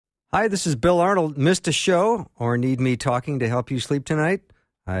Hi, this is Bill Arnold. Missed a show or need me talking to help you sleep tonight?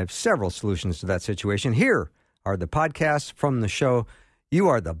 I have several solutions to that situation. Here are the podcasts from the show. You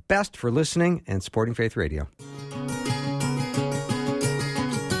are the best for listening and supporting Faith Radio.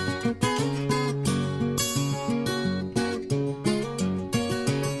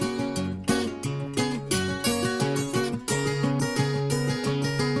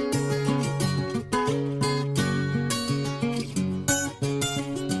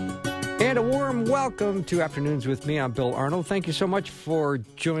 And a warm welcome to Afternoons with me. I'm Bill Arnold. Thank you so much for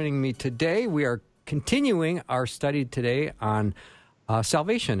joining me today. We are continuing our study today on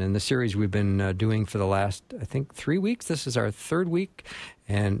salvation in the series we've been doing for the last, I think, 3 weeks. This is our third week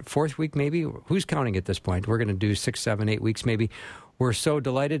and fourth week, maybe. Who's counting at this point? We're going to do 6, 7, 8 weeks, maybe. We're so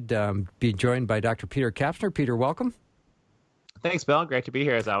delighted to be joined by Dr. Peter Kapsner. Peter, welcome. Thanks, Bill. Great to be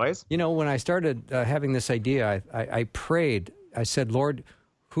here, as always. You know, when I started having this idea, I prayed. I said, Lord,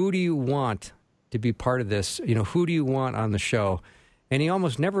 who do you want to be part of this? You know, who do you want on the show? And he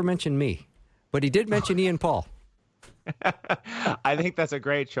almost never mentioned me, but he did mention Ian Paul. I think that's a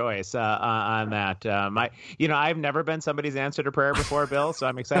great choice on that. I've never been somebody's answer to prayer before, Bill, so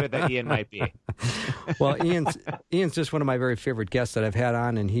I'm excited that Ian might be. Well, Ian's just one of my very favorite guests that I've had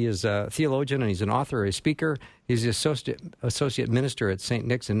on, and he is a theologian, and he's an author, a speaker. He's the associate minister at St.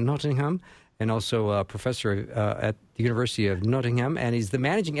 Nick's in Nottingham, and also a professor at the University of Nottingham, and he's the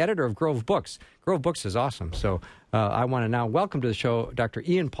managing editor of Grove Books. Grove Books is awesome. So I want to now welcome to the show Dr.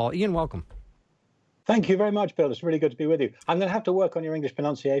 Ian Paul. Ian, welcome. Thank you very much, Bill. It's really good to be with you. I'm going to have to work on your English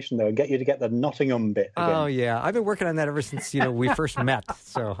pronunciation, though, and get you to get the Nottingham bit again. Oh, yeah. I've been working on that ever since, we first met,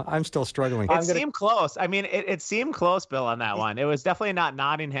 so I'm still struggling. It seemed close. I mean, it seemed close, Bill, on that one. It was definitely not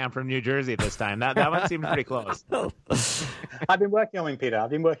Nottingham from New Jersey this time. That one seemed pretty close. I've been working on him, Peter.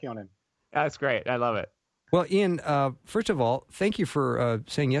 I've been working on him. That's great. I love it. Well, Ian, first of all, thank you for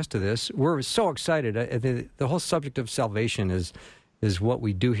saying yes to this. We're so excited. The whole subject of salvation is what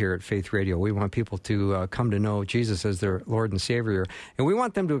we do here at Faith Radio. We want people to come to know Jesus as their Lord and Savior, and we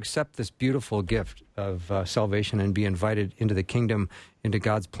want them to accept this beautiful gift of salvation and be invited into the kingdom, into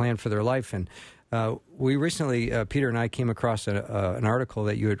God's plan for their life. And we recently, Peter and I, came across an article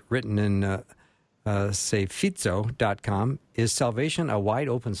that you had written in Fizzo.com, Is Salvation a Wide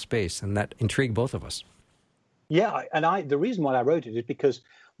Open Space? And that intrigued both of us. Yeah, and the reason why I wrote it is because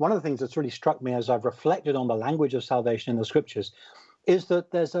one of the things that's really struck me as I've reflected on the language of salvation in the Scriptures is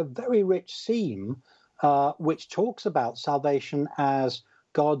that there's a very rich theme which talks about salvation as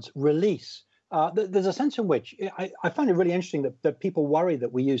God's release. There's a sense in which I find it really interesting that people worry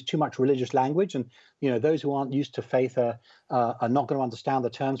that we use too much religious language, and those who aren't used to faith are not going to understand the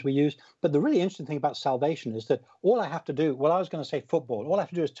terms we use. But the really interesting thing about salvation is that all I have to do, I was going to say football, all I have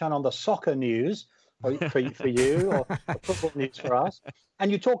to do is turn on the soccer news for you, or football news for us,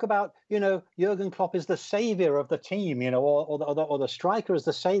 and you talk about, Jurgen Klopp is the savior of the team, or the striker is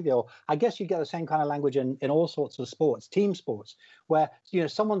the savior. I guess you get the same kind of language in all sorts of sports, team sports, where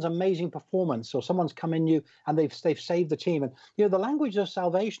someone's amazing performance or someone's come in you and they've saved the team. And the language of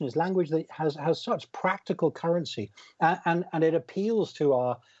salvation is language that has such practical currency, and it appeals to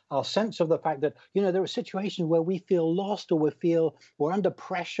our sense of the fact that, there are situations where we feel lost, or we feel we're under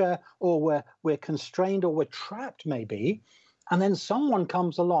pressure, or we're constrained, or we're trapped maybe. And then someone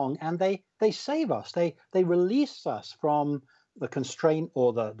comes along and they save us. They release us from the constraint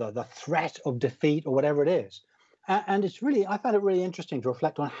or the threat of defeat or whatever it is. And it's really, I find it really interesting to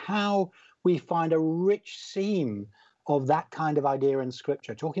reflect on how we find a rich theme of that kind of idea in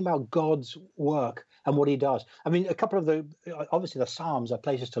Scripture, talking about God's work and what he does. I mean, a couple of obviously the Psalms are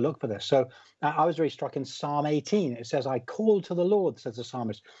places to look for this. So I was very struck in Psalm 18. It says, I called to the Lord, says the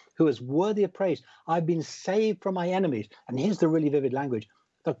psalmist, who is worthy of praise. I've been saved from my enemies. And here's the really vivid language.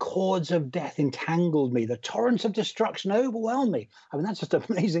 The cords of death entangled me. The torrents of destruction overwhelmed me. I mean, that's just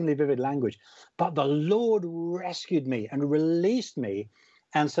amazingly vivid language. But the Lord rescued me and released me.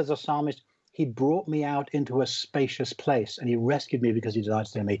 And says the psalmist, he brought me out into a spacious place, and he rescued me because he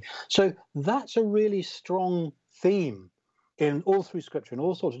delights in me. So that's a really strong theme in all through Scripture, in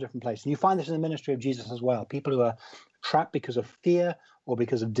all sorts of different places. And you find this in the ministry of Jesus as well. People who are trapped because of fear, or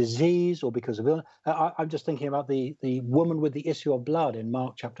because of disease, or because of illness. I'm just thinking about the woman with the issue of blood in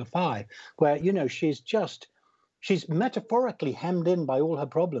Mark chapter 5, where, she's metaphorically hemmed in by all her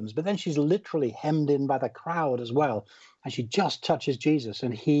problems, but then she's literally hemmed in by the crowd as well. And she just touches Jesus,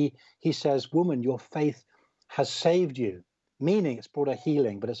 and he says, woman, your faith has saved you, meaning it's brought her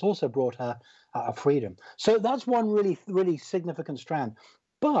healing, but it's also brought her freedom. So that's one really, really significant strand.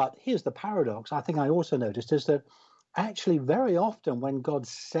 But here's the paradox, I think I also noticed, is that actually very often when God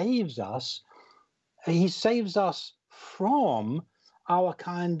saves us, he saves us from our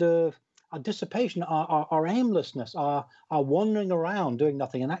kind of our dissipation, our aimlessness, our wandering around doing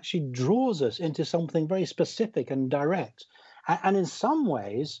nothing, and actually draws us into something very specific and direct. And in some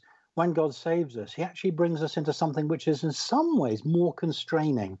ways, when God saves us, he actually brings us into something which is in some ways more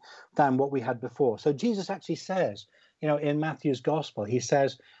constraining than what we had before. So Jesus actually says, in Matthew's gospel, he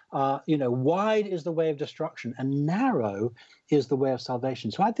says, wide is the way of destruction and narrow is the way of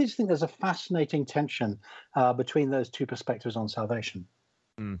salvation. So I just think there's a fascinating tension between those two perspectives on salvation.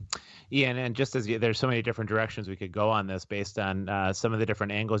 Yeah, and just as there's so many different directions we could go on this based on some of the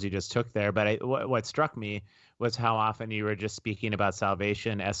different angles you just took there. But what struck me was how often you were just speaking about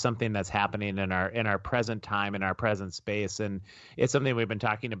salvation as something that's happening in our present time, in our present space, and it's something we've been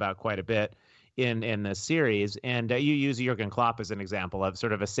talking about quite a bit in this series. And you use Jurgen Klopp as an example of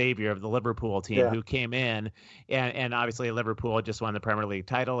sort of a savior of the Liverpool team who came in, and obviously Liverpool just won the Premier League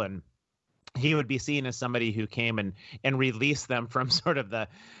title, and he would be seen as somebody who came and released them from sort of the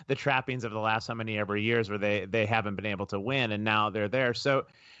trappings of the last how many ever years where they haven't been able to win, and now they're there.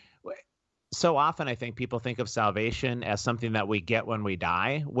 So often I think people think of salvation as something that we get when we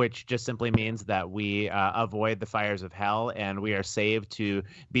die, which just simply means that we avoid the fires of hell and we are saved to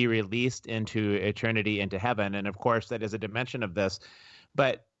be released into eternity, into heaven. And of course, that is a dimension of this.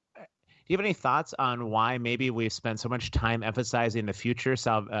 But do you have any thoughts on why maybe we've spent so much time emphasizing the future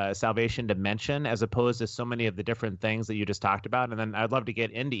salvation dimension as opposed to so many of the different things that you just talked about? And then I'd love to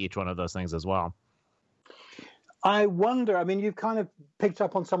get into each one of those things as well. I wonder, I mean, you've kind of picked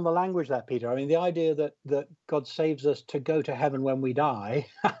up on some of the language there, Peter. I mean, the idea that God saves us to go to heaven when we die,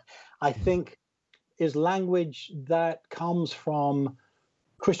 I think is language that comes from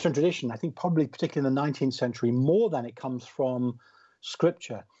Christian tradition. I think probably particularly in the 19th century, more than it comes from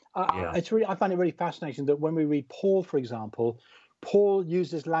Scripture. I find it really fascinating that when we read Paul, for example, Paul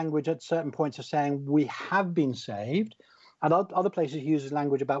uses language at certain points of saying we have been saved. And other places he uses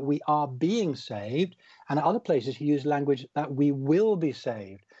language about we are being saved. And at other places he uses language that we will be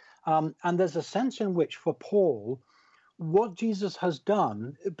saved. And there's a sense in which for Paul, what Jesus has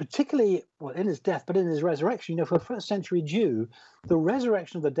done, particularly in his death, but in his resurrection, for a first century Jew, the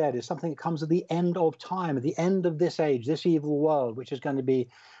resurrection of the dead is something that comes at the end of time, at the end of this age, this evil world, which is going to be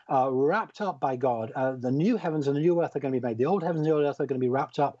wrapped up by God. The new heavens and the new earth are going to be made. The old heavens and the old earth are going to be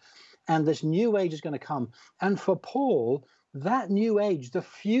wrapped up. And this new age is going to come. And for Paul, that new age, the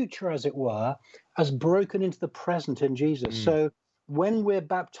future, as it were, has broken into the present in Jesus. So when we're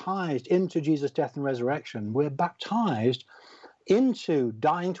baptized into Jesus' death and resurrection, we're baptized into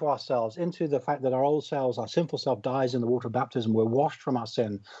dying to ourselves, into the fact that our old selves, our sinful self dies in the water of baptism. We're washed from our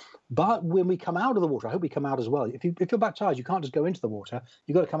sin. But when we come out of the water, I hope we come out as well. If you're baptized, you can't just go into the water.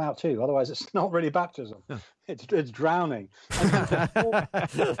 You've got to come out too. Otherwise, it's not really baptism. It's drowning.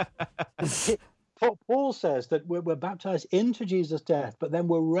 Paul says that we're baptized into Jesus' death, but then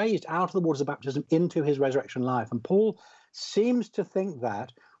we're raised out of the waters of baptism into his resurrection life. And Paul seems to think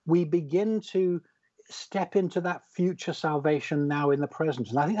that we begin to step into that future salvation now in the present.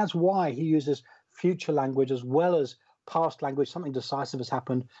 And I think that's why he uses future language as well as past language, something decisive has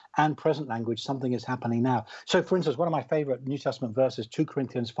happened, and present language, something is happening now. So, for instance, one of my favorite New Testament verses, 2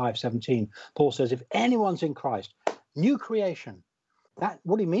 Corinthians 5:17, Paul says, if anyone's in Christ, new creation. That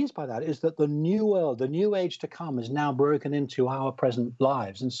what he means by that is that the new world, the new age to come is now broken into our present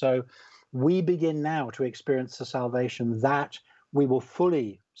lives. And so we begin now to experience the salvation that we will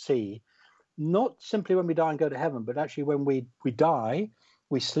fully see, not simply when we die and go to heaven, but actually when we die,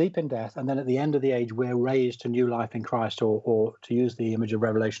 we sleep in death, and then at the end of the age, we're raised to new life in Christ, or to use the image of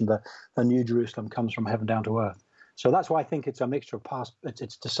Revelation, the new Jerusalem comes from heaven down to earth. So that's why I think it's a mixture of past,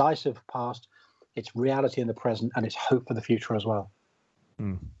 it's decisive past, it's reality in the present, and it's hope for the future as well.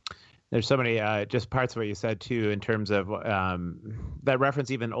 There's so many just parts of what you said, too, in terms of that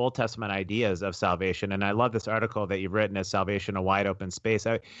reference even Old Testament ideas of salvation. And I love this article that you've written as Salvation, a Wide Open Space.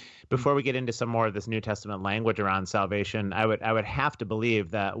 Before we get into some more of this New Testament language around salvation, I would have to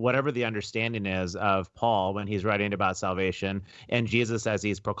believe that whatever the understanding is of Paul when he's writing about salvation and Jesus as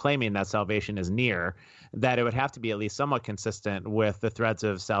he's proclaiming that salvation is near, that it would have to be at least somewhat consistent with the threads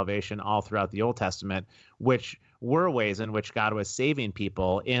of salvation all throughout the Old Testament, which were ways in which God was saving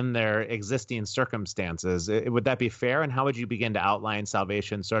people in their existing circumstances. Would that be fair? And how would you begin to outline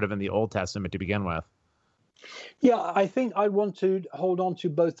salvation sort of in the Old Testament to begin with? Yeah, I think I want to hold on to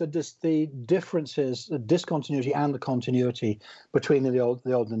both the differences, the discontinuity and the continuity between the Old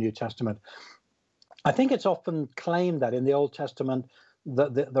and the New Testament. I think it's often claimed that in the Old Testament,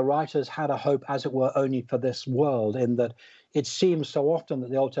 the writers had a hope, as it were, only for this world, in that it seems so often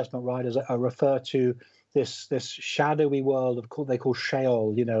that the Old Testament writers refer to this shadowy world of they call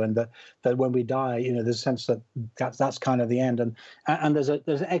Sheol, and that when we die, there's a sense that that's kind of the end, and there's an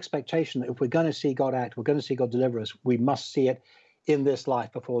expectation that if we're going to see God act, we're going to see God deliver us, we must see it in this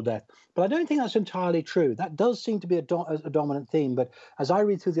life before death. But I don't think that's entirely true. That does seem to be a dominant theme. But as I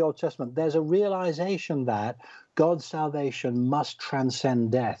read through the Old Testament, there's a realization that God's salvation must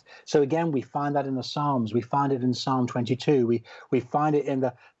transcend death. So again, we find that in the Psalms. We find it in Psalm 22. We find it in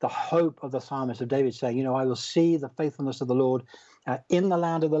the hope of the psalmist of David saying, I will see the faithfulness of the Lord in the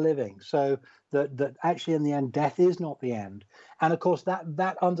land of the living. So that actually in the end, death is not the end. And of course,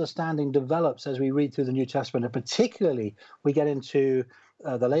 that understanding develops as we read through the New Testament. And particularly, we get into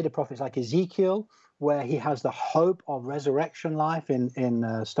the later prophets like Ezekiel, where he has the hope of resurrection life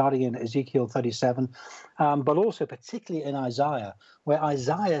in starting in Ezekiel 37, but also particularly in Isaiah, where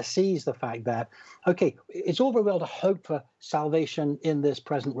Isaiah sees the fact that, okay, it's all very well to hope for salvation in this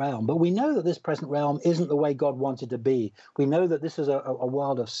present realm, but we know that this present realm isn't the way God wanted to be. We know that this is a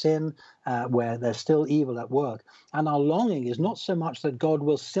world of sin where there's still evil at work. And our longing is not so much that God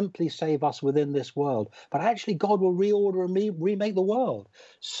will simply save us within this world, but actually God will reorder and remake the world.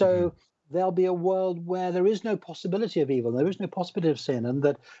 So there'll be a world where there is no possibility of evil, there is no possibility of sin, and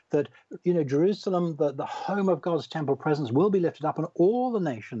that Jerusalem, the home of God's temple presence, will be lifted up, and all the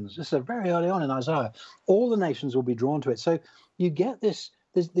nations, this is very early on in Isaiah, all the nations will be drawn to it. So you get this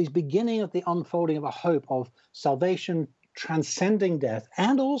beginning of the unfolding of a hope of salvation transcending death,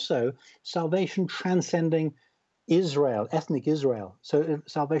 and also salvation transcending Israel, ethnic Israel. So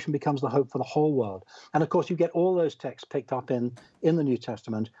salvation becomes the hope for the whole world. And of course, you get all those texts picked up in the New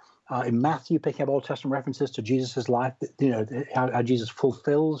Testament. In Matthew, picking up Old Testament references to Jesus' life, how Jesus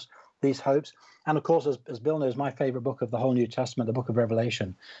fulfills these hopes. And of course, as Bill knows, my favorite book of the whole New Testament, the book of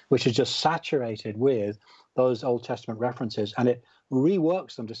Revelation, which is just saturated with those Old Testament references. And it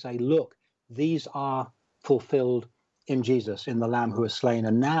reworks them to say, look, these are fulfilled in Jesus, in the Lamb who is slain,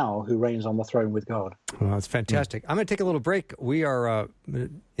 and now who reigns on the throne with God. Well, that's fantastic. I'm going to take a little break. We are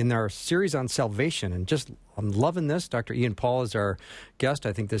in our series on salvation, and I'm loving this. Dr. Ian Paul is our guest.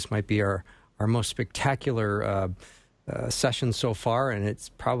 I think this might be our most spectacular session so far, and it's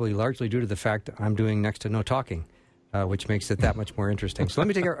probably largely due to the fact that I'm doing next to no talking, which makes it that much more interesting. So let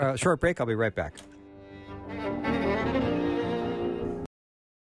me take a short break. I'll be right back.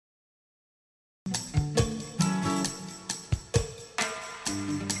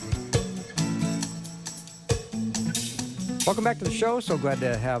 Welcome back to the show. So glad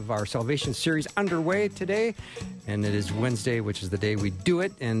to have our salvation series underway today. And it is Wednesday, which is the day we do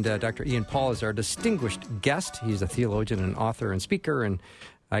it. And Dr. Ian Paul is our distinguished guest. He's a theologian and author and speaker. And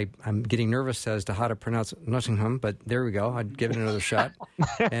I'm getting nervous as to how to pronounce Nottingham, but there we go. I'd give it another shot.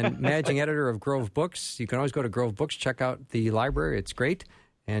 And managing editor of Grove Books. You can always go to Grove Books, check out the library. It's great.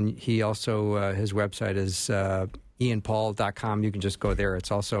 And he also, his website is ianpaul.com. You can just go there.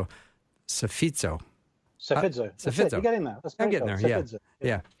 It's also Safizzo. Safizzo. You're getting there. I'm getting there,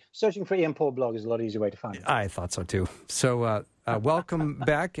 yeah. Searching for Ian Paul blog is a lot easier way to find it. I thought so, too. So welcome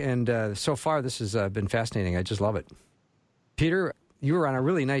back, and so far this has been fascinating. I just love it. Peter, you were on a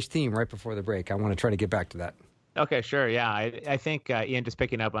really nice theme right before the break. I want to try to get back to that. Okay, sure. Yeah, I think, Ian, just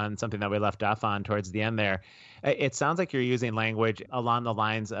picking up on something that we left off on towards the end there, it sounds like you're using language along the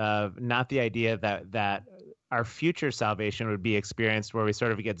lines of not the idea that our future salvation would be experienced where we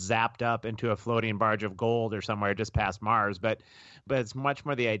sort of get zapped up into a floating barge of gold or somewhere just past Mars, but it's much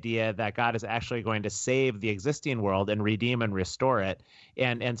more the idea that God is actually going to save the existing world and redeem and restore it,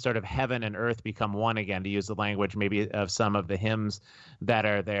 and sort of heaven and earth become one again, to use the language maybe of some of the hymns that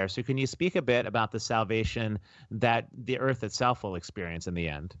are there. So can you speak a bit about the salvation that the earth itself will experience in the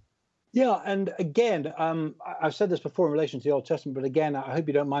end? Yeah, and again, I've said this before in relation to the Old Testament, but again, I hope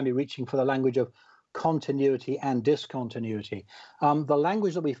you don't mind me reaching for the language of continuity and discontinuity. The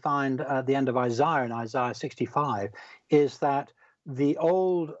language that we find at the end of Isaiah in Isaiah 65 is that the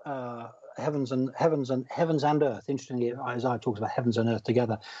old heavens and earth, interestingly, Isaiah talks about heavens and earth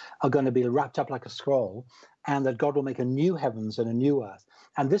together, are going to be wrapped up like a scroll, and that God will make a new heavens and a new earth.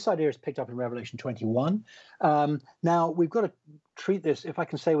 And this idea is picked up in Revelation 21. Now, we've got to treat this, if I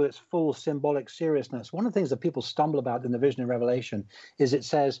can say, with its full symbolic seriousness. One of the things that people stumble about in the vision in Revelation is it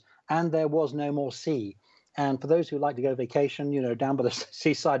says, and there was no more sea. And for those who like to go vacation, down by the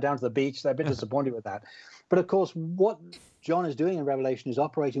seaside, down to the beach, they're a bit disappointed with that. But of course, what John is doing in Revelation is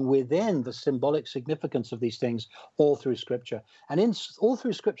operating within the symbolic significance of these things all through Scripture. And all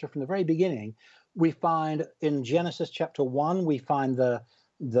through Scripture from the very beginning, we find in Genesis chapter 1, we find the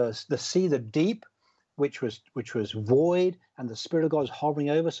sea, the deep, which was void, and the Spirit of God is hovering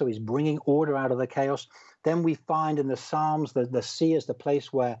over, so he's bringing order out of the chaos. Then we find in the Psalms the sea is the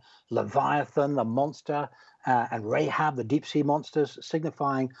place where Leviathan, the monster, and Rahab, the deep sea monsters,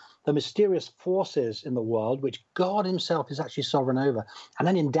 signifying the mysterious forces in the world, which God himself is actually sovereign over. And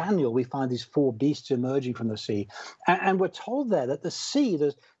then in Daniel, we find these 4 beasts emerging from the sea. And we're told there that the sea,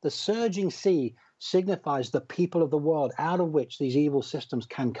 the surging sea, signifies the people of the world out of which these evil systems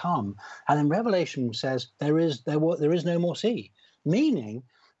can come. And then Revelation says there is no more sea, meaning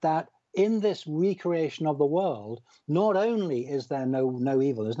that in this recreation of the world, not only is there no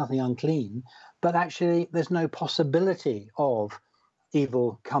evil, there's nothing unclean, but actually there's no possibility of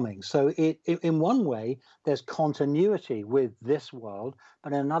evil coming. So in one way, there's continuity with this world,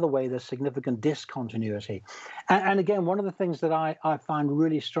 but in another way, there's significant discontinuity. And again, one of the things that I find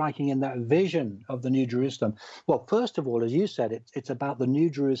really striking in that vision of the New Jerusalem, well, first of all, as you said, it's about the New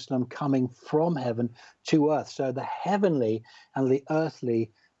Jerusalem coming from heaven to earth. So the heavenly and the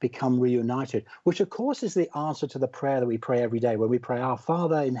earthly become reunited, which of course is the answer to the prayer that we pray every day when we pray, Our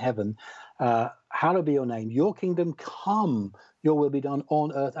Father in heaven, hallowed be your name, your kingdom come, your will be done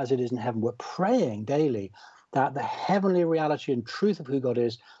on earth as it is in heaven. We're praying daily that the heavenly reality and truth of who God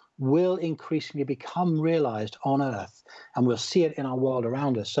is will increasingly become realized on earth, and we'll see it in our world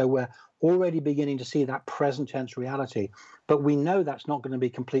around us. So we're already beginning to see that present tense reality, but we know that's not going to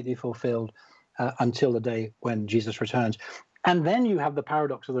be completely fulfilled until the day when Jesus returns. And then you have the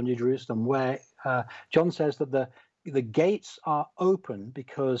paradox of the New Jerusalem, where John says that the gates are open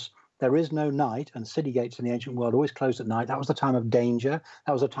because there is no night, and city gates in the ancient world always closed at night. That was the time of danger.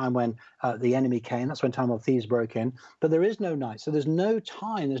 That was the time when the enemy came. That's when time of thieves broke in. But there is no night, so there's no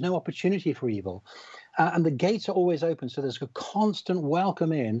time, there's no opportunity for evil. And the gates are always open, so there's a constant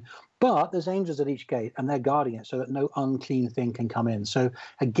welcome in, but there's angels at each gate, and they're guarding it so that no unclean thing can come in. So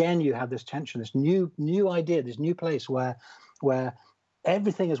again, you have this tension, this new idea, this new place where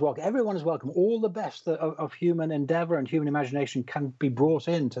everything is welcome. Everyone is welcome. All the best of human endeavor and human imagination can be brought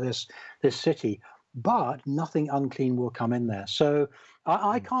into this city, but nothing unclean will come in there. So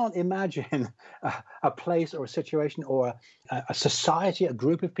I can't imagine a place or a situation or a society, a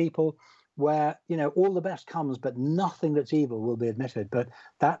group of people where, all the best comes, but nothing that's evil will be admitted. But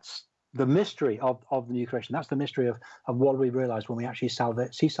that's the mystery of the new creation. That's the mystery of what we realize when we actually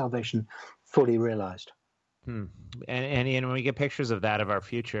see salvation fully realized. And Ian, when we get pictures of that, of our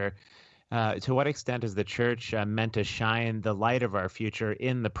future, to what extent is the church meant to shine the light of our future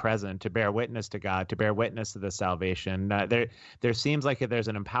in the present, to bear witness to God, to bear witness to the salvation? There seems like there's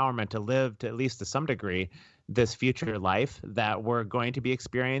an empowerment to live, to at least to some degree, this future life that we're going to be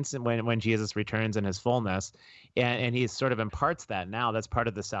experiencing when Jesus returns in his fullness. And he sort of imparts that now. That's part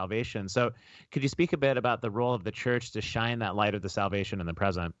of the salvation. So could you speak a bit about the role of the church to shine that light of the salvation in the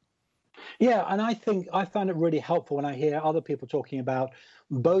present? Yeah, and I think I find it really helpful when I hear other people talking about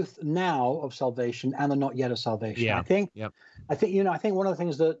both now of salvation and the not yet of salvation. Yeah. I think one of the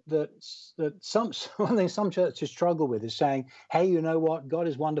things that some churches struggle with is saying, "Hey, you know what? God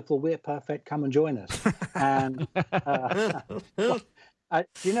is wonderful. We're perfect. Come and join us." And I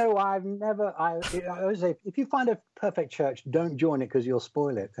always say, if you find a perfect church, don't join it because you'll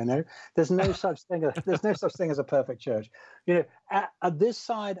spoil it. There's no such thing as a perfect church. At this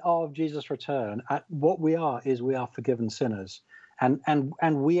side of Jesus' return, what we are forgiven sinners,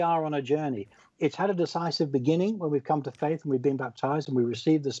 and we are on a journey. It's had a decisive beginning when we've come to faith and we've been baptized and we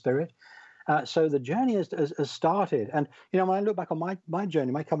received the Spirit. So the journey has started. And when I look back on my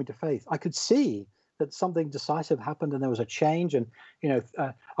journey, my coming to faith, I could see that something decisive happened and there was a change. And,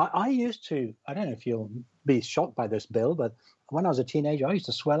 I used to, I don't know if you'll be shocked by this, Bill, but when I was a teenager, I used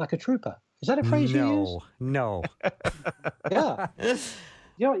to swear like a trooper. Is that a phrase you use? No. Yeah.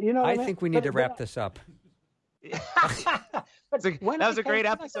 I think we need to wrap this up. That was a great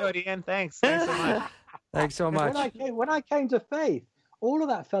episode, Ian. Thanks so much. Thanks so much. When I came to faith, all of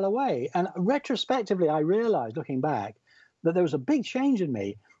that fell away. And retrospectively, I realized, looking back, that there was a big change in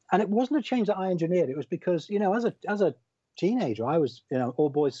me. And it wasn't a change that I engineered. It was because, as a teenager, I was, all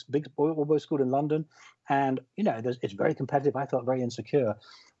boys school in London. And, it's very competitive. I felt very insecure.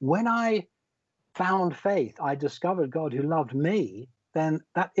 When I found faith, I discovered God who loved me. Then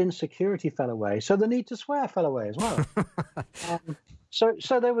that insecurity fell away. So the need to swear fell away as well.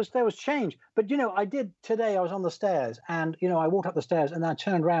 So there was change. But, I did today, I was on the stairs and, I walked up the stairs and I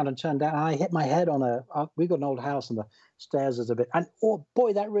turned around and turned down. And I hit my head on we got an old house and the stairs is a bit, and oh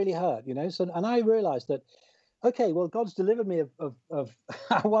boy, that really hurt, So, and I realized that, okay, well, God's delivered me of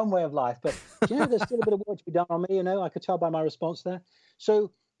one way of life, but there's still a bit of work to be done on me, I could tell by my response there.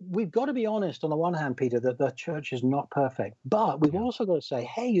 So we've got to be honest on the one hand, Peter, that the church is not perfect, but we've also got to say,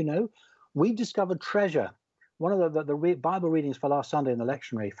 hey, we've discovered treasure. One of the Bible readings for last Sunday in the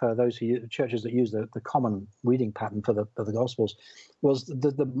lectionary for those churches that use the common reading pattern for the Gospels was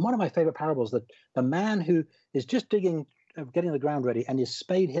one of my favorite parables, that the man who is just getting the ground ready, and his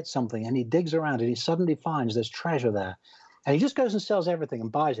spade hits something, and he digs around and he suddenly finds there's treasure there. And he just goes and sells everything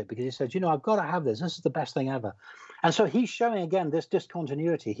and buys it because he says, I've got to have this. This is the best thing ever. And so he's showing, again, this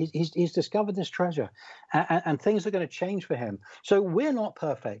discontinuity. He's discovered this treasure, and things are going to change for him. So we're not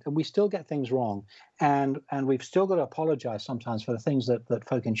perfect, and we still get things wrong. And we've still got to apologize sometimes for the things that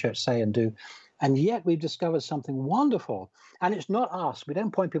folk in church say and do. And yet we've discovered something wonderful. And it's not us. We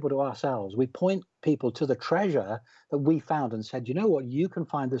don't point people to ourselves. We point people to the treasure that we found and said, you know what, you can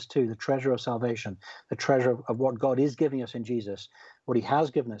find this too, the treasure of salvation, the treasure of what God is giving us in Jesus, what he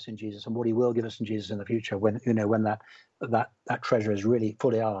has given us in Jesus, and what he will give us in Jesus in the future when that treasure is really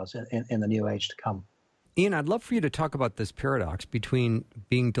fully ours in the new age to come. Ian, I'd love for you to talk about this paradox between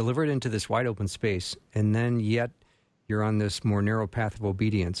being delivered into this wide open space and then yet you're on this more narrow path of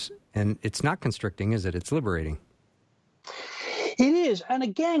obedience. And it's not constricting, is it? It's liberating. It is. And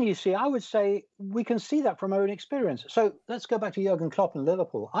again, you see, I would say we can see that from our own experience. So let's go back to Jurgen Klopp in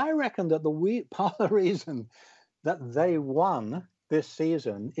Liverpool. I reckon that part of the reason that they won this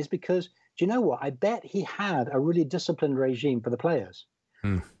season is because, do you know what? I bet he had a really disciplined regime for the players.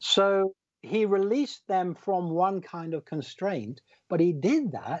 So he released them from one kind of constraint, but he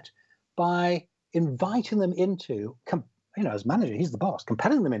did that by inviting them into, as manager, he's the boss,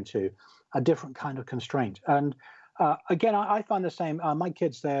 compelling them into a different kind of constraint. And again, I find the same. My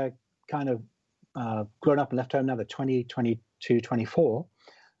kids, they're kind of grown up and left home now. They're 20, 22, 24.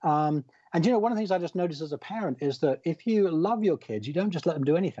 And, one of the things I just noticed as a parent is that if you love your kids, you don't just let them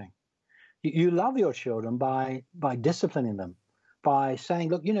do anything. You love your children by disciplining them, by saying,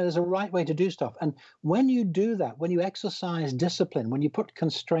 look, there's a right way to do stuff. And when you do that, when you exercise discipline, when you put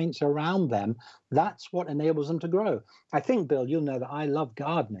constraints around them, that's what enables them to grow. I think, Bill, you'll know that I love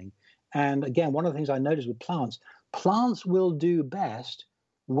gardening. And again, one of the things I noticed with plants will do best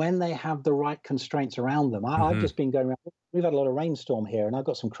when they have the right constraints around them. I've just been going around. We've had a lot of rainstorm here, and I've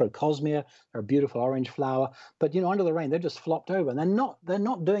got some crocosmia. They're a beautiful orange flower, but under the rain, they've just flopped over, and they're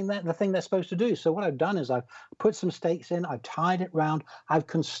not doing the thing they're supposed to do. So what I've done is I've put some stakes in, I've tied it round, I've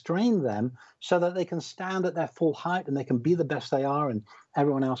constrained them so that they can stand at their full height and they can be the best they are, and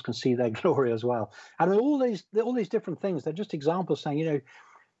everyone else can see their glory as well. And all these different things, they're just examples saying,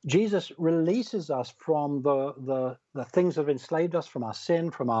 Jesus releases us from the things that have enslaved us, from our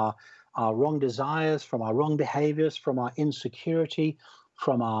sin, from our wrong desires, from our wrong behaviors, from our insecurity,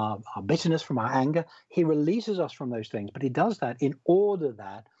 from our bitterness, from our anger. He releases us from those things, but he does that in order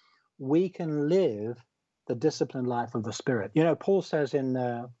that we can live the disciplined life of the Spirit. Paul says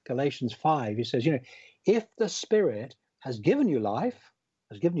in Galatians 5, he says, if the Spirit has given you life,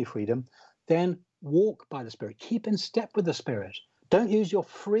 has given you freedom, then walk by the Spirit. Keep in step with the Spirit. Don't use your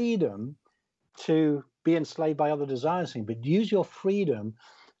freedom to be enslaved by other desires, but use your freedom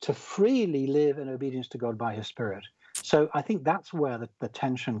to freely live in obedience to God by his Spirit. So I think that's where the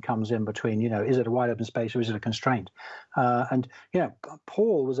tension comes in between, is it a wide open space or is it a constraint? And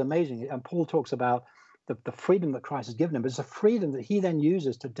Paul was amazing. And Paul talks about the freedom that Christ has given him, but it's a freedom that he then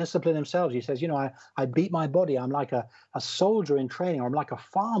uses to discipline himself. He says, I beat my body. I'm like a soldier in training, or I'm like a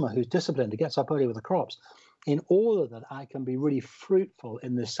farmer who's disciplined, who gets up early with the crops, in order that I can be really fruitful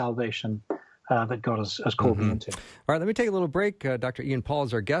in this salvation that God has called me into. All right, let me take a little break. Dr. Ian Paul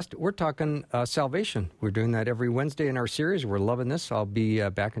is our guest. We're talking salvation. We're doing that every Wednesday in our series. We're loving this. I'll be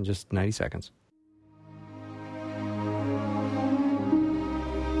back in just 90 seconds.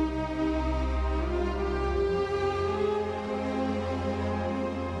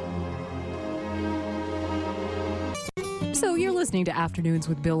 So you're listening to Afternoons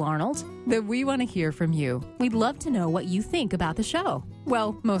with Bill Arnold, but we want to hear from you. We'd love to know what you think about the show.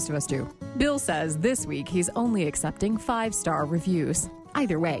 Well, most of us do. Bill says this week he's only accepting 5-star reviews.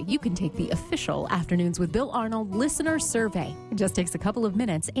 Either way, you can take the official Afternoons with Bill Arnold listener survey. It just takes a couple of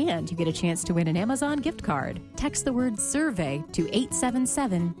minutes, and you get a chance to win an Amazon gift card. Text the word survey to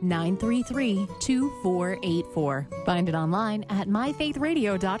 877-933-2484. Find it online at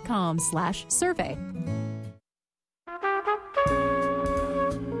myfaithradio.com/survey.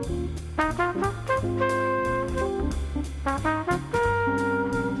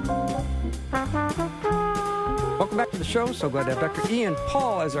 Welcome back to the show. So glad to have Dr. Ian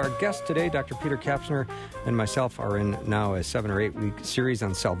Paul as our guest today. Dr. Peter Kapsner and myself are in now a 7 or 8 week series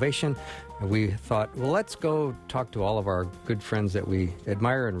on salvation. And we thought, well, let's go talk to all of our good friends that we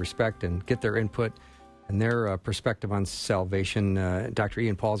admire and respect and get their input and their perspective on salvation. Dr.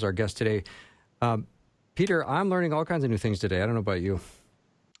 Ian Paul is our guest today. Peter, I'm learning all kinds of new things today. I don't know about you.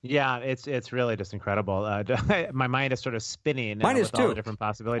 Yeah, it's really just incredible. My mind is sort of spinning. Mine is with all too. the different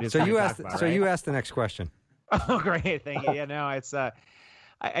possibilities. So you right? asked the next question. Oh, great, thank you. Yeah, no, it's.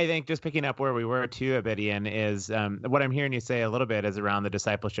 I think just picking up where we were too a bit, Ian, is what I'm hearing you say a little bit is around the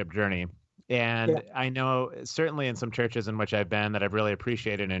discipleship journey. And I know certainly in some churches in which I've been that I've really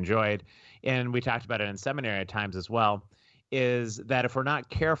appreciated and enjoyed, and we talked about it in seminary at times as well, is that if we're not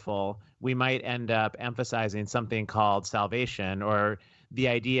careful, we might end up emphasizing something called salvation, or the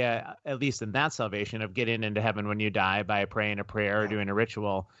idea, at least in that salvation, of getting into heaven when you die by praying a prayer or doing a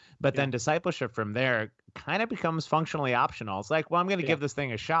ritual. But then discipleship from there kind of becomes functionally optional. It's like, well, I'm going to give this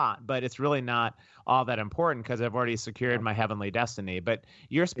thing a shot, but it's really not all that important because I've already secured my heavenly destiny. But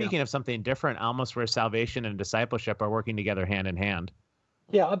you're speaking of something different, almost where salvation and discipleship are working together hand in hand.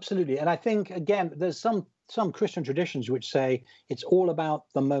 Yeah, absolutely. And I think, again, there's some Christian traditions which say it's all about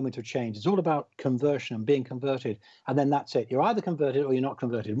the moment of change. It's all about conversion and being converted. And then that's it. You're either converted or you're not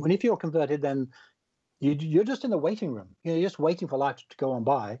converted. And if you're converted, then you're just in the waiting room. You're just waiting for life to go on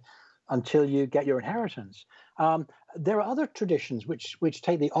by until you get your inheritance. There are other traditions which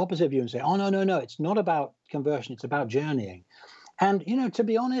take the opposite view and say, oh, no, it's not about conversion. It's about journeying. And, to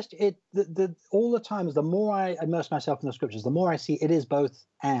be honest, all the time, the more I immerse myself in the scriptures, the more I see it is both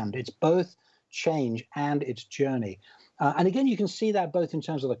and. It's both change and its journey. And again, you can see that both in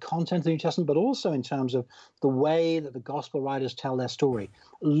terms of the content of the New Testament, but also in terms of the way that the gospel writers tell their story.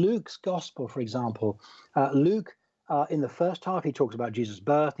 Luke's gospel, for example, Luke, in the first half, he talks about Jesus'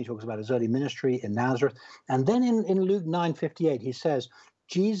 birth. He talks about his early ministry in Nazareth. And then in Luke 9:58, he says,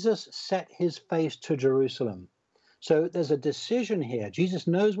 Jesus set his face to Jerusalem. So there's a decision here. Jesus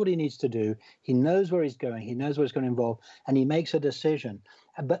knows what he needs to do. He knows where he's going. He knows what it's going to involve, and he makes a decision.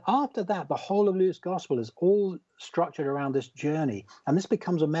 But after that, the whole of Luke's gospel is all structured around this journey, and this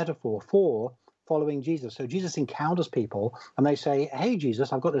becomes a metaphor for following Jesus. So Jesus encounters people, and they say, hey,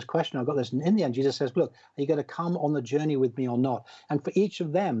 Jesus, I've got this question. I've got this. And in the end, Jesus says, look, are you going to come on the journey with me or not? And for each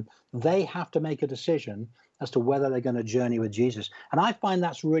of them, they have to make a decision as to whether they're going to journey with Jesus. And I find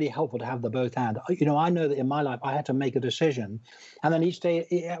that's really helpful to have the both and. I know that in my life, I had to make a decision. And then each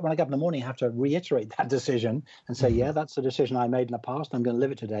day, when I get up in the morning, I have to reiterate that decision and say, yeah, that's the decision I made in the past. I'm going to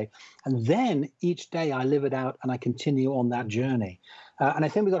live it today. And then each day I live it out and I continue on that journey. And I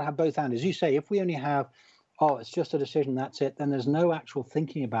think we've got to have both and. As you say, if we only have, it's just a decision, that's it, then there's no actual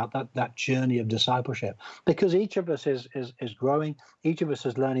thinking about that journey of discipleship. Because each of us is growing. Each of us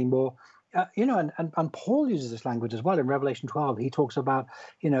is learning more. And Paul uses this language as well in Revelation 12. He talks about,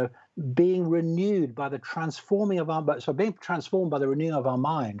 being renewed by the transforming of being transformed by the renewing of our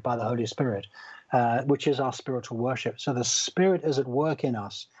mind by the Holy Spirit, which is our spiritual worship. So the Spirit is at work in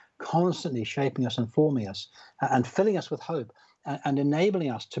us, constantly shaping us and forming us and filling us with hope and enabling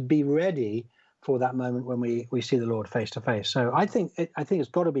us to be ready for that moment when we see the Lord face to face. So I think it's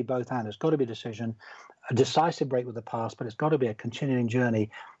got to be both and. It's got to be a decision, a decisive break with the past, but it's got to be a continuing journey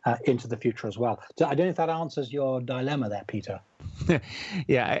into the future as well. So I don't know if that answers your dilemma there, Peter.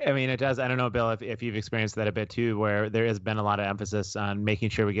 Yeah, I mean, it does. I don't know, Bill, if you've experienced that a bit too, where there has been a lot of emphasis on making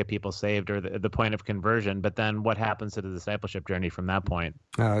sure we get people saved or the point of conversion, but then what happens to the discipleship journey from that point?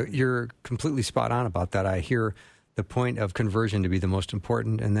 You're completely spot on about that. I hear the point of conversion to be the most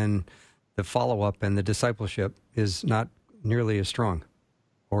important, and then the follow-up and the discipleship is not nearly as strong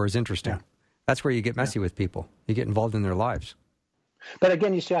or as interesting. Yeah. That's where you get messy with people. You get involved in their lives. But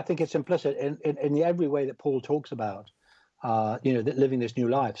again, you see, I think it's implicit in every way that Paul talks about, living this new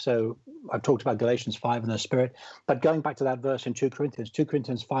life. So I've talked about Galatians 5 and the Spirit, but going back to that verse in 2 Corinthians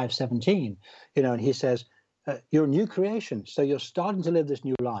 5:17, and he says, you're a new creation. So you're starting to live this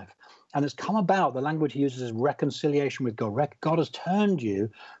new life. And it's come about, the language he uses is reconciliation with God. God has turned you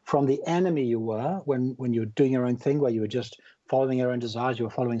from the enemy you were when you were doing your own thing, where you were just following your own desires, you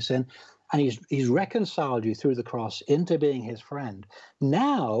were following sin. And he's reconciled you through the cross into being his friend.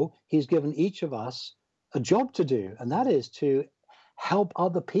 Now he's given each of us a job to do, and that is to help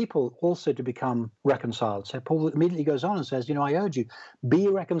other people also to become reconciled. So Paul immediately goes on and says, I urge you, be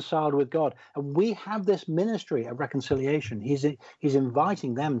reconciled with God. And we have this ministry of reconciliation. He's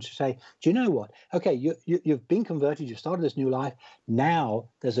inviting them to say, do you know what? Okay, you've been converted, you started this new life. Now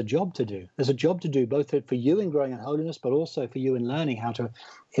there's a job to do. There's a job to do both for you in growing in holiness, but also for you in learning how to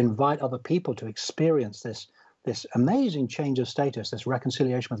invite other people to experience this amazing change of status, this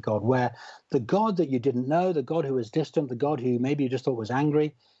reconciliation with God, where the God that you didn't know, the God who was distant, the God who maybe you just thought was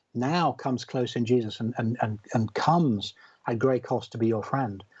angry, now comes close in Jesus and comes at great cost to be your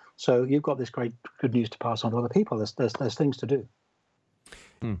friend. So you've got this great good news to pass on to other people. There's things to do.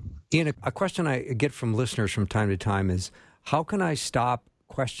 Ian, a question I get from listeners from time to time is, how can I stop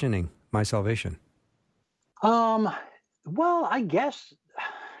questioning my salvation? Well, I guess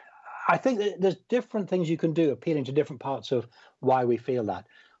I think that there's different things you can do appealing to different parts of why we feel that.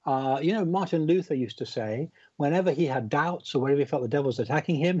 Martin Luther used to say, whenever he had doubts or whenever he felt the devil was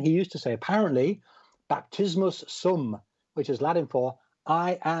attacking him, he used to say, apparently, baptismus sum, which is Latin for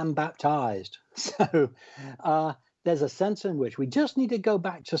I am baptized. So there's a sense in which we just need to go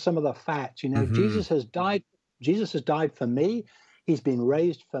back to some of the facts. Jesus has died. Jesus has died for me. He's been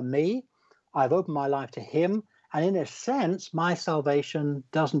raised for me. I've opened my life to him. And in a sense, my salvation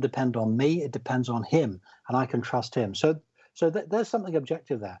doesn't depend on me. It depends on him, and I can trust him. So there's something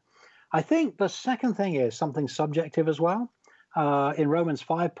objective there. I think the second thing is something subjective as well. In Romans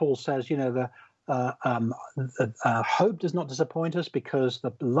 5, Paul says, hope does not disappoint us because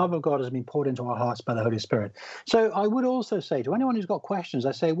the love of God has been poured into our hearts by the Holy Spirit. So I would also say to anyone who's got questions,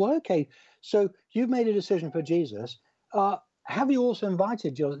 I say, well, okay, so you've made a decision for Jesus. Have you also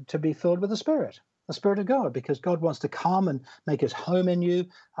invited you to be filled with the Spirit of God? Because God wants to come and make his home in you.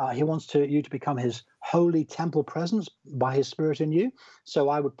 He wants you to become his holy temple presence by his Spirit in you. So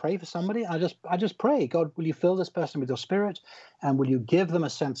I would pray for somebody. I just pray, God, will you fill this person with your Spirit, and will you give them a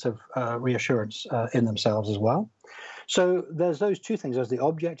sense of reassurance in themselves as well? So there's those two things. There's the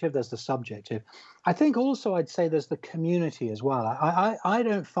objective, there's the subjective. I think also I'd say there's the community as well. I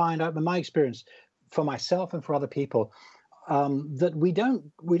don't find out, in my experience, for myself and for other people, that we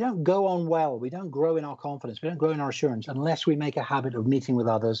don't go on well. We don't grow in our confidence. We don't grow in our assurance unless we make a habit of meeting with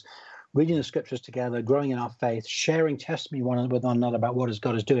others, reading the scriptures together, growing in our faith, sharing testimony with one another about what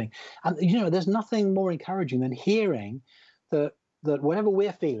God is doing. And there's nothing more encouraging than hearing that whatever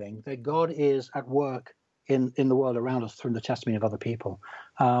we're feeling, that God is at work in the world around us through the testimony of other people.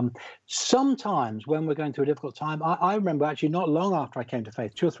 Sometimes when we're going through a difficult time, I remember actually not long after I came to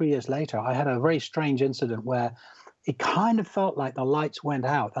faith, 2 or 3 years later, I had a very strange incident where it kind of felt like the lights went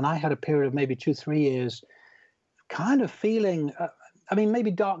out. And I had a period of maybe 2-3 years kind of feeling, maybe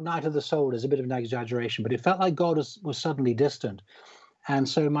dark night of the soul is a bit of an exaggeration, but it felt like God was suddenly distant. And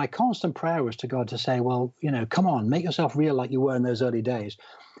so my constant prayer was to God to say, well, come on, make yourself real like you were in those early days.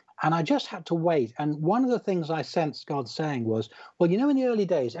 And I just had to wait. And one of the things I sensed God saying was, well, in the early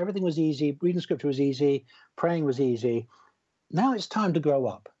days, everything was easy. Reading scripture was easy. Praying was easy. Now it's time to grow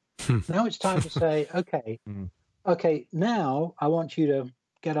up. Now it's time to say, okay, now I want you to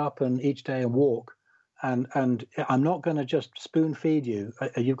get up and each day and walk. And I'm not going to just spoon feed you.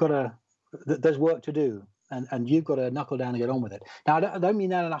 There's work to do. And you've got to knuckle down and get on with it. Now, I don't mean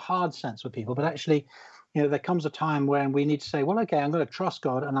that in a hard sense with people, but actually, there comes a time when we need to say, well, okay, I'm going to trust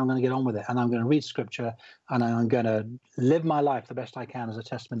God and I'm going to get on with it. And I'm going to read scripture and I'm going to live my life the best I can as a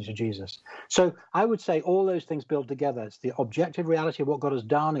testimony to Jesus. So I would say all those things build together. It's the objective reality of what God has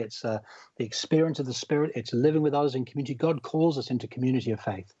done. It's the experience of the Spirit. It's living with others in community. God calls us into community of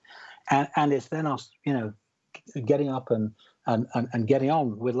faith. And it's then us, getting up and getting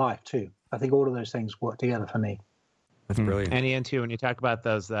on with life too. I think all of those things work together for me. That's brilliant. And Ian, too, when you talk about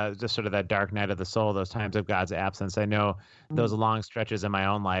those, just sort of that dark night of the soul, those times of God's absence, I know those long stretches in my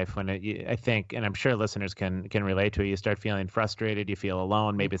own life when I think, and I'm sure listeners can relate to it, you start feeling frustrated, you feel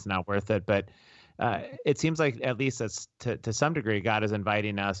alone, maybe it's not worth it, but it seems like at least that's to some degree, God is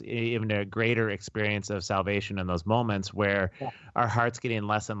inviting us even to a greater experience of salvation in those moments where our heart's getting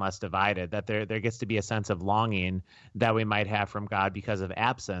less and less divided, that there gets to be a sense of longing that we might have from God because of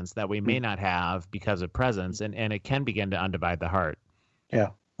absence that we may not have because of presence, and it can begin to undivide the heart. Yeah,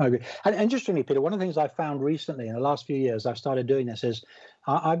 I agree. And interestingly, Peter, one of the things I found recently in the last few years, I've started doing this is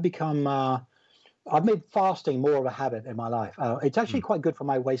I've become... I've made fasting more of a habit in my life. It's actually quite good for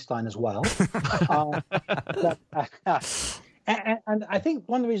my waistline as well. And I think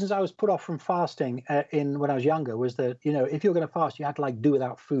one of the reasons I was put off from fasting when I was younger was that, if you're going to fast, you had to do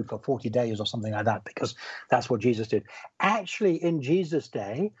without food for 40 days or something like that, because that's what Jesus did. Actually, in Jesus'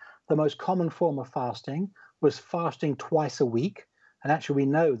 day, the most common form of fasting was fasting twice a week. And actually, we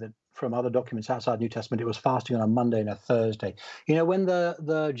know that from other documents outside New Testament, it was fasting on a Monday and a Thursday. When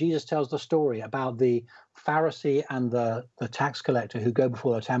the Jesus tells the story about the Pharisee and the tax collector who go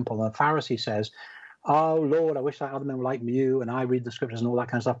before the temple, and the Pharisee says, "Oh Lord, I wish that other men were like you, and I read the scriptures and all that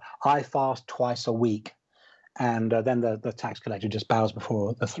kind of stuff. I fast twice a week." And then the tax collector just bows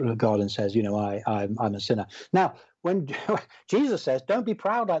before God and says, I'm a sinner. Now, when Jesus says, "Don't be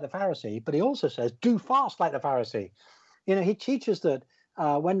proud like the Pharisee," but he also says, "Do fast like the Pharisee." He teaches that.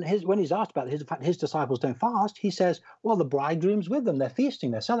 When he's asked about his disciples don't fast, he says, well, the bridegroom's with them. They're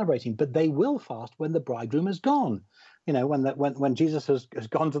feasting, they're celebrating, but they will fast when the bridegroom is gone, when Jesus has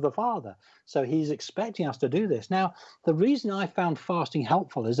gone to the Father. So he's expecting us to do this. Now, the reason I found fasting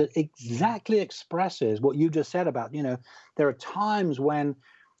helpful is it exactly expresses what you just said about, there are times when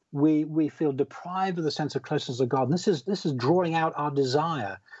we feel deprived of the sense of closeness of God. And this is drawing out our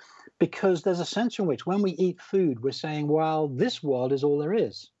desire. because there's a sense in which when we eat food, we're saying, well, this world is all there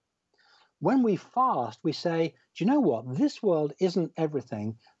is. When we fast, we say, do you know what? This world isn't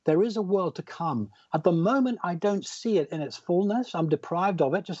everything. There is a world to come. At the moment, I don't see it in its fullness. I'm deprived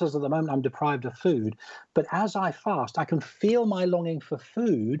of it, just as at the moment I'm deprived of food. But as I fast, I can feel my longing for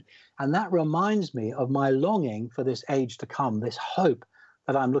food, and that reminds me of my longing for this age to come, this hope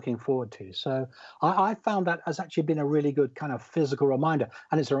that I'm looking forward to. So I found that has actually been a really good kind of physical reminder.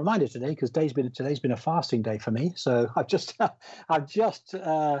 And it's a reminder today because today's been a fasting day for me. So it's the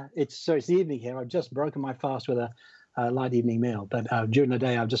evening here. I've just broken my fast with a light evening meal. But during the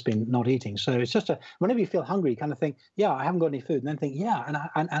day, I've just been not eating. So it's just whenever you feel hungry, you kind of think, yeah, I haven't got any food. And then think, yeah.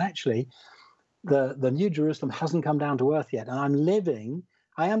 And actually, the New Jerusalem hasn't come down to earth yet. And I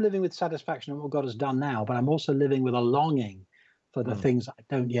am living with satisfaction in what God has done now, but I'm also living with a longing for the things I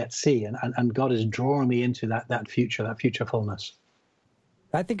don't yet see. And God is drawing me into that future fullness.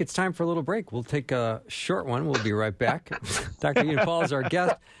 I think it's time for a little break. We'll take a short one. We'll be right back. Dr. Ian Paul is our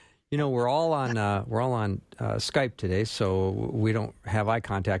guest. You know, we're all on Skype today, so we don't have eye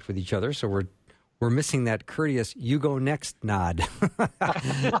contact with each other. So we're missing that courteous "you go next" nod.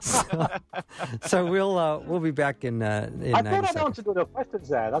 so we'll be back in 90 seconds. I thought I answered all the questions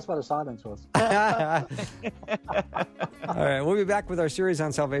there. That's why the silence was. All right, we'll be back with our series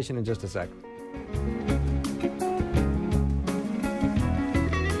on salvation in just a sec.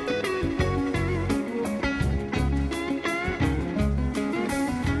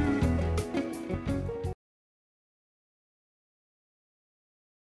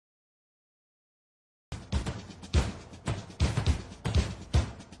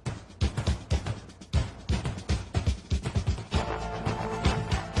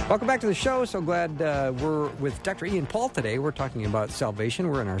 Welcome back to the show. So glad we're with Dr. Ian Paul today. We're talking about salvation.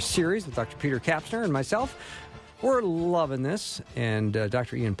 We're in our series with Dr. Peter Kapsner and myself. We're loving this. And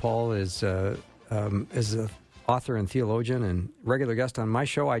Dr. Ian Paul is an author and theologian and regular guest on my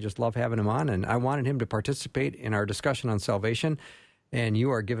show. I just love having him on. And I wanted him to participate in our discussion on salvation. And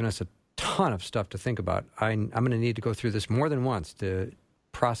you are giving us a ton of stuff to think about. I'm going to need to go through this more than once to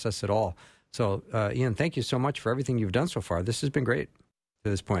process it all. So, Ian, thank you so much for everything you've done so far. This has been great. To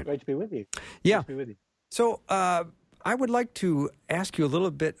this point. Great to be with you. Yeah. Great to be with you. So I would like to ask you a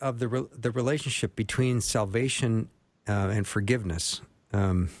little bit of the relationship between salvation and forgiveness.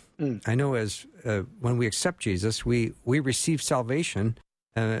 I know as when we accept Jesus, we receive salvation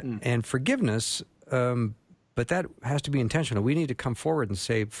and forgiveness, but that has to be intentional. We need to come forward and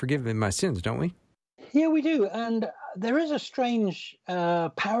say, "Forgive me my sins," don't we? Yeah, we do. And there is a strange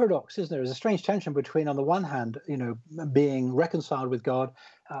paradox, isn't there? There's a strange tension between, on the one hand, being reconciled with God,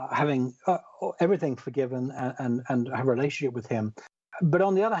 having everything forgiven and have a relationship with him. But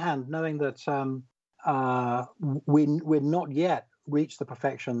on the other hand, knowing that we're not yet reached the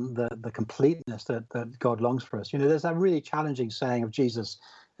perfection, the completeness that God longs for us. There's that really challenging saying of Jesus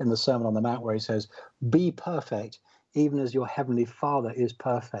in the Sermon on the Mount where he says, "Be perfect, even as your heavenly Father is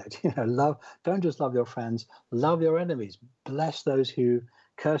perfect." Don't just love your friends, love your enemies, bless those who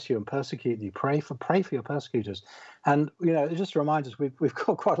curse you and persecute you, pray for your persecutors. And it just reminds us we've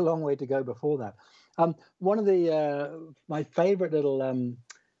got quite a long way to go before that. One of my favorite little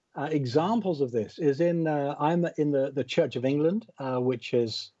examples of this is I'm in the Church of England, which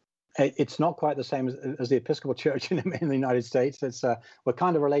is, it's not quite the same as the Episcopal Church in the United States. It's we're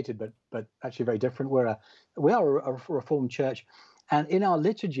kind of related, but actually very different. We are a Reformed church, and in our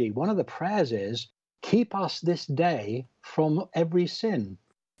liturgy, one of the prayers is, "Keep us this day from every sin."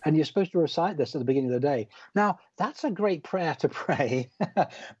 And you're supposed to recite this at the beginning of the day. Now, that's a great prayer to pray,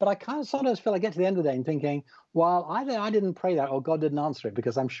 but I kind of sometimes feel I get to the end of the day and thinking, well, either I didn't pray that or God didn't answer it,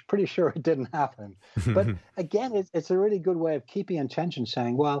 because I'm pretty sure it didn't happen. But again, it's a really good way of keeping intention,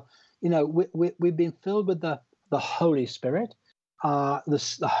 saying, well, we've been filled with the Holy Spirit. The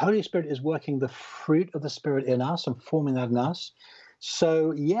Holy Spirit is working the fruit of the Spirit in us and forming that in us.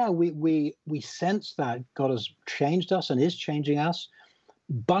 So, yeah, we sense that God has changed us and is changing us.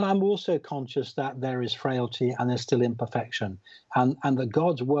 But I'm also conscious that there is frailty and there's still imperfection, and that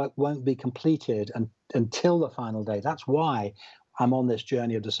God's work won't be completed until the final day. That's why I'm on this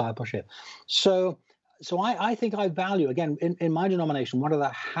journey of discipleship. So I think I value, again, in my denomination, one of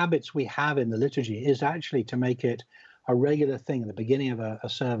the habits we have in the liturgy is actually to make it a regular thing at the beginning of a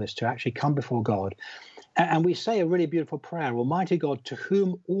service, to actually come before God. And we say a really beautiful prayer: "Almighty God, to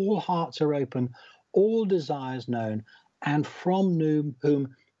whom all hearts are open, all desires known, and from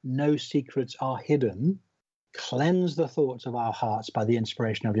whom no secrets are hidden, cleanse the thoughts of our hearts by the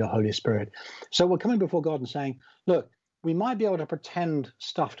inspiration of your Holy Spirit." So we're coming before God and saying, look, we might be able to pretend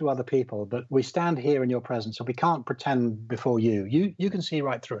stuff to other people, but we stand here in your presence, and we can't pretend before you. You can see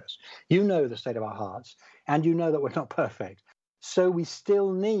right through us. You know the state of our hearts, and you know that we're not perfect. So we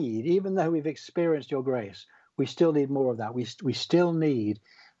still need, even though we've experienced your grace, we still need more of that. We still need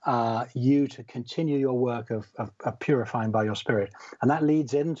you to continue your work of purifying by your Spirit. And that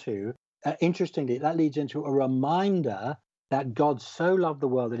leads into, interestingly, that leads into a reminder that God so loved the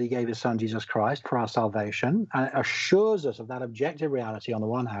world that he gave his son, Jesus Christ, for our salvation, and it assures us of that objective reality on the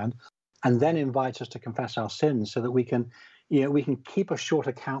one hand, and then invites us to confess our sins so that we can keep a short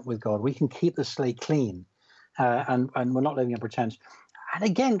account with God. We can keep the slate clean, and we're not living in pretense. And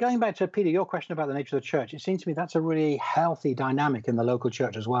again, going back to Peter, your question about the nature of the church, it seems to me that's a really healthy dynamic in the local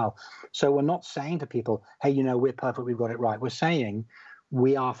church as well. So we're not saying to people, hey, we're perfect, we've got it right. We're saying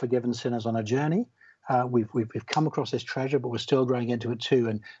we are forgiven sinners on a journey. We've come across this treasure, but we're still growing into it too.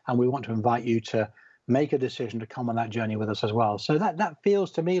 And we want to invite you to make a decision to come on that journey with us as well. So that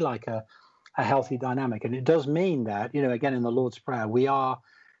feels to me like a healthy dynamic. And it does mean that, again, in the Lord's Prayer, we are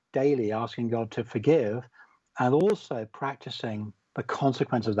daily asking God to forgive and also practicing the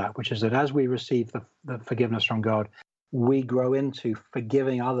consequence of that, which is that as we receive the forgiveness from God, we grow into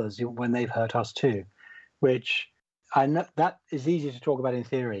forgiving others when they've hurt us too, which I know that is easy to talk about in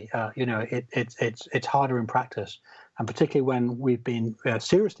theory. It's harder in practice, and particularly when we've been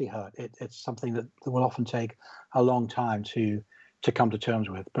seriously hurt, it's something that will often take a long time to come to terms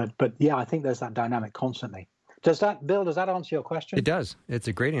with. But yeah, I think there's that dynamic constantly. Does that answer your question? It does. It's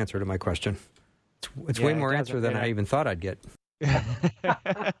a great answer to my question. It's way more answer than I even thought I'd get.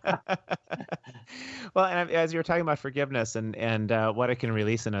 Well, and as you were talking about forgiveness and what it can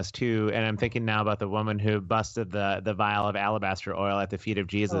release in us too, and I'm thinking now about the woman who busted the vial of alabaster oil at the feet of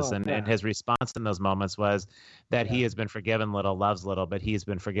Jesus, and his response in those moments was that he has been forgiven little, loves little, but he's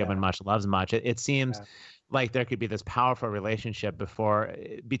been forgiven much, loves much. It seems like there could be this powerful relationship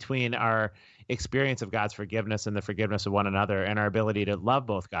between our experience of God's forgiveness and the forgiveness of one another, and our ability to love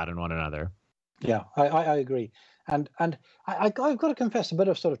both God and one another. Yeah, I agree. And I've got to confess a bit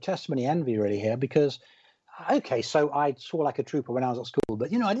of sort of testimony envy really here, because, okay, so I swore like a trooper when I was at school,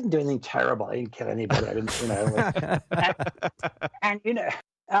 but, I didn't do anything terrible. I didn't kill anybody. I didn't,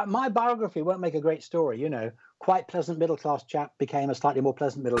 my biography won't make a great story, quite pleasant middle-class chap became a slightly more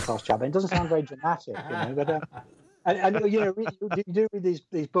pleasant middle-class chap. And it doesn't sound very dramatic, but... And you do read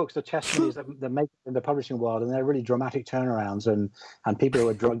these books, the testimonies that make it in the publishing world, and they're really dramatic turnarounds, and people who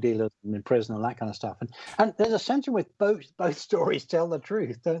are drug dealers and in prison and that kind of stuff. And there's a sense in which both stories tell the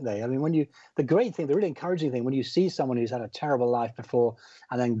truth, don't they? I mean, the great thing, the really encouraging thing, when you see someone who's had a terrible life before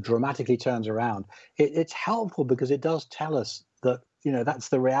and then dramatically turns around, it's helpful because it does tell us that that's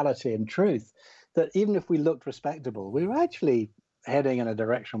the reality and truth. That even if we looked respectable, we were actually heading in a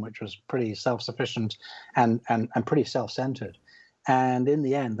direction which was pretty self-sufficient and pretty self-centered. And in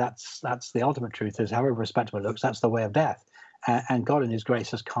the end, that's the ultimate truth, is however respectable it looks, that's the way of death. And God in his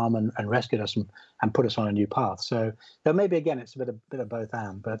grace has come and rescued us and put us on a new path. So there maybe, again, it's a bit of both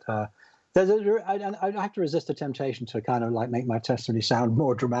and. But I have to resist the temptation to kind of like make my testimony sound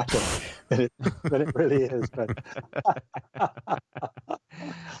more dramatic than it really is. But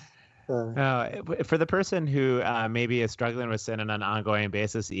for the person who maybe is struggling with sin on an ongoing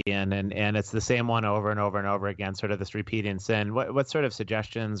basis, Ian, and it's the same one over and over and over again, sort of this repeating sin, what sort of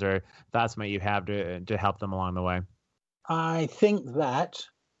suggestions or thoughts might you have to help them along the way? I think that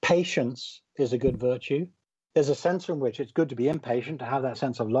patience is a good virtue. There's a sense in which it's good to be impatient, to have that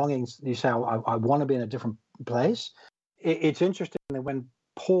sense of longing. You say, I want to be in a different place. It's interesting that when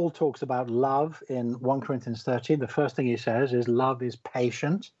Paul talks about love in 1 Corinthians 13, the first thing he says is love is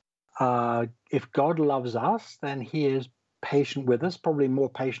patient. If God loves us, then he is patient with us, probably more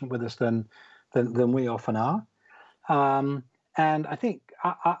patient with us than we often are. And I think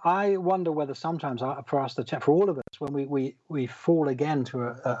I wonder whether sometimes for all of us, when we fall again to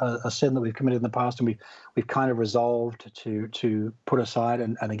a sin that we've committed in the past and we've kind of resolved to put aside,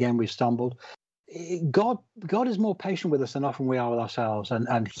 and again we've stumbled, God is more patient with us than often we are with ourselves,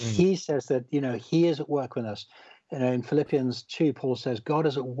 and he says that he is at work with us. In Philippians 2, Paul says, God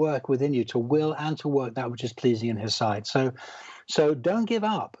is at work within you to will and to work that which is pleasing in his sight. So don't give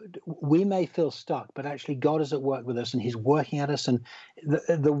up. We may feel stuck, but actually God is at work with us, and he's working at us. And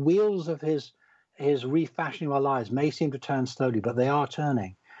the wheels of his refashioning of our lives may seem to turn slowly, but they are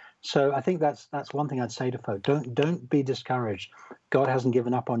turning. So I think that's one thing I'd say to folks. Don't be discouraged. God hasn't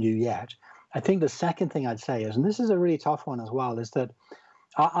given up on you yet. I think the second thing I'd say is, and this is a really tough one as well, is that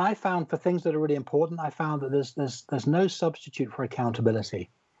I found for things that are really important, I found that there's no substitute for accountability.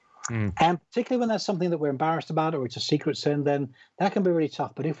 And particularly when there's something that we're embarrassed about or it's a secret sin, then that can be really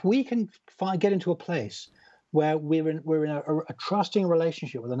tough. But if we can get into a place where we're in a trusting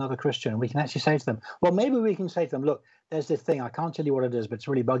relationship with another Christian. We can actually say to them, well, maybe we can say to them, look, there's this thing, I can't tell you what it is, but it's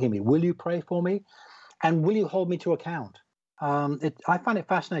really bugging me. Will you pray for me? And will you hold me to account? I find it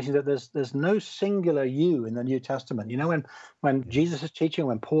fascinating that there's no singular you in the New Testament. You know, when Jesus is teaching,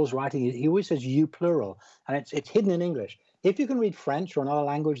 when Paul's writing, he always says you plural, and it's hidden in English. If you can read French or another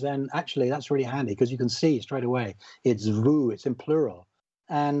language, then actually that's really handy because you can see straight away it's vous, it's in plural.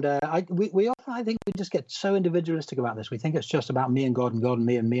 And we often, I think, we just get so individualistic about this. We think it's just about me and God and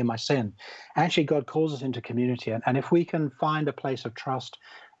me and my sin. Actually, God calls us into community, and if we can find a place of trust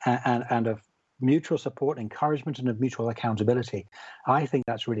and of mutual support, encouragement, and of mutual accountability, I think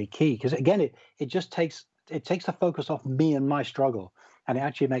that's really key. Because again, it just takes the focus off me and my struggle, and it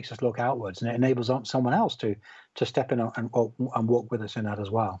actually makes us look outwards, and it enables someone else to step in and walk with us in that as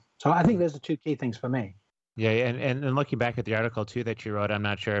well. So I think there's the two key things for me. Yeah, and looking back at the article too that you wrote, I'm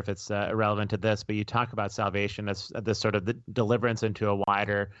not sure if it's relevant to this, but you talk about salvation as this sort of the deliverance into a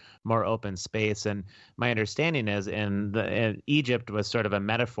wider, more open space. And my understanding is in Egypt was sort of a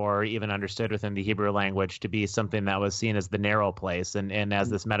metaphor, even understood within the Hebrew language, to be something that was seen as the narrow place, and as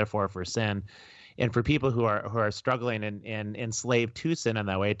this metaphor for sin. And for people who are struggling and enslaved to sin in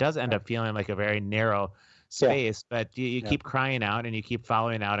that way, it does end up feeling like a very narrow space, but you keep crying out and you keep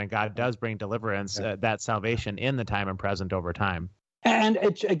following out, and God does bring deliverance, that salvation in the time and present over time. And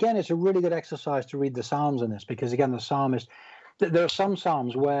it's a really good exercise to read the Psalms in this, because again, the psalmist, there are some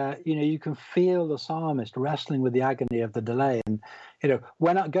Psalms where, you can feel the psalmist wrestling with the agony of the delay. And,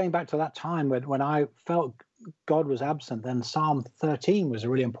 when going back to that time when I felt God was absent, then Psalm 13 was a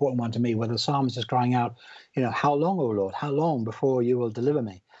really important one to me, where the psalmist is crying out, how long, O Lord, how long before you will deliver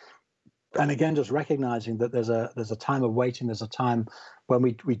me? And again, just recognizing that there's a time of waiting. There's a time when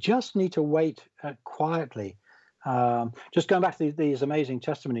we just need to wait quietly. Just going back to these amazing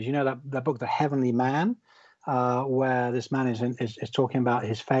testimonies, that book, The Heavenly Man, where this man is talking about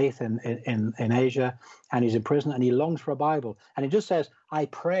his faith in Asia, and he's in prison and he longs for a Bible. And it just says, I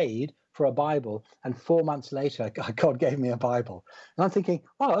prayed for a Bible, and 4 months later, God gave me a Bible. And I'm thinking,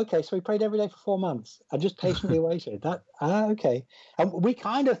 oh, okay, so he prayed every day for 4 months and just patiently waited. Okay. And we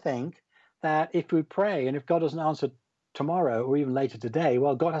kind of think that if we pray and if God doesn't answer tomorrow or even later today,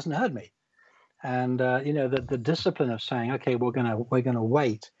 well, God hasn't heard me. And the discipline of saying, okay, we're gonna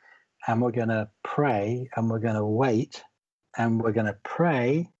wait, and we're gonna pray, and we're gonna wait, and we're gonna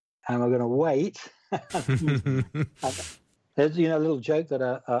pray, and we're gonna wait. There's a little joke that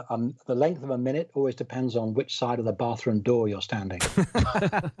the length of a minute always depends on which side of the bathroom door you're standing.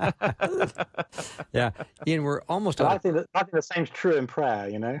 Yeah, Ian, we're almost. I think the same's true in prayer.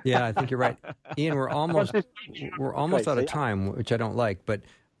 Yeah, I think you're right, Ian. We're almost out of time, which I don't like, but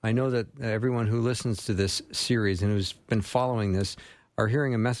I know that everyone who listens to this series and who's been following this are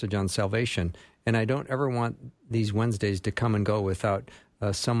hearing a message on salvation, and I don't ever want these Wednesdays to come and go without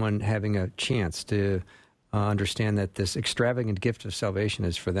someone having a chance to understand that this extravagant gift of salvation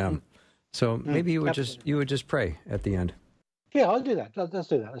is for them. So maybe you would just pray at the end. Yeah, I'll do that. Let's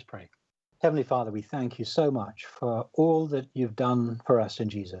do that. Let's pray. Heavenly Father, we thank you so much for all that you've done for us in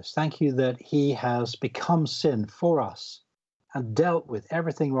Jesus. Thank you that he has become sin for us and dealt with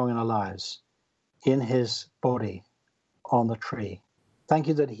everything wrong in our lives in his body on the tree. Thank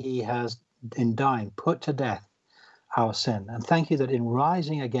you that he has, in dying, put to death our sin. And thank you that in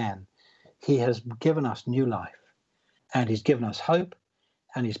rising again, he has given us new life, and he's given us hope,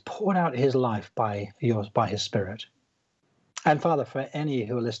 and he's poured out his life by his Spirit. And Father, for any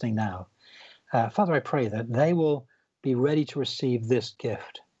who are listening now, Father, I pray that they will be ready to receive this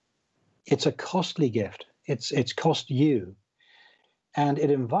gift. It's a costly gift. It's cost you, and it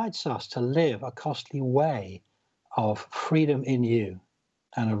invites us to live a costly way of freedom in you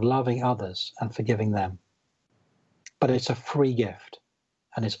and of loving others and forgiving them. But it's a free gift,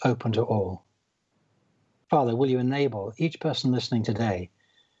 and it's open to all. Father, will you enable each person listening today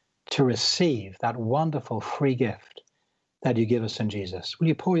to receive that wonderful free gift that you give us in Jesus? Will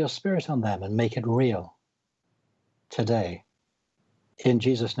you pour your Spirit on them and make it real today? In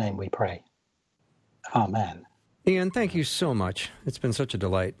Jesus' name we pray. Amen. Ian, thank you so much. It's been such a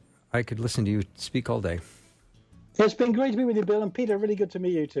delight. I could listen to you speak all day. It's been great to be with you, Bill, and Peter, really good to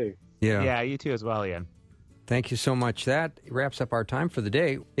meet you too. Yeah, you too as well, Ian. Thank you so much. That wraps up our time for the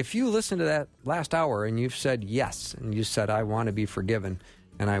day. If you listened to that last hour and you've said yes, and you said, I want to be forgiven,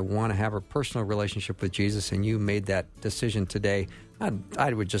 and I want to have a personal relationship with Jesus, and you made that decision today,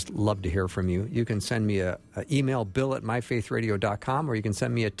 I would just love to hear from you. You can send me an email, bill@myfaithradio.com, or you can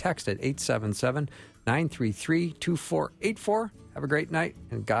send me a text at 877-933-2484. Have a great night,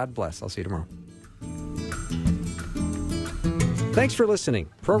 and God bless. I'll see you tomorrow. Thanks for listening.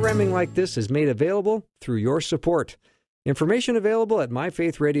 Programming like this is made available through your support. Information available at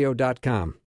myfaithradio.com.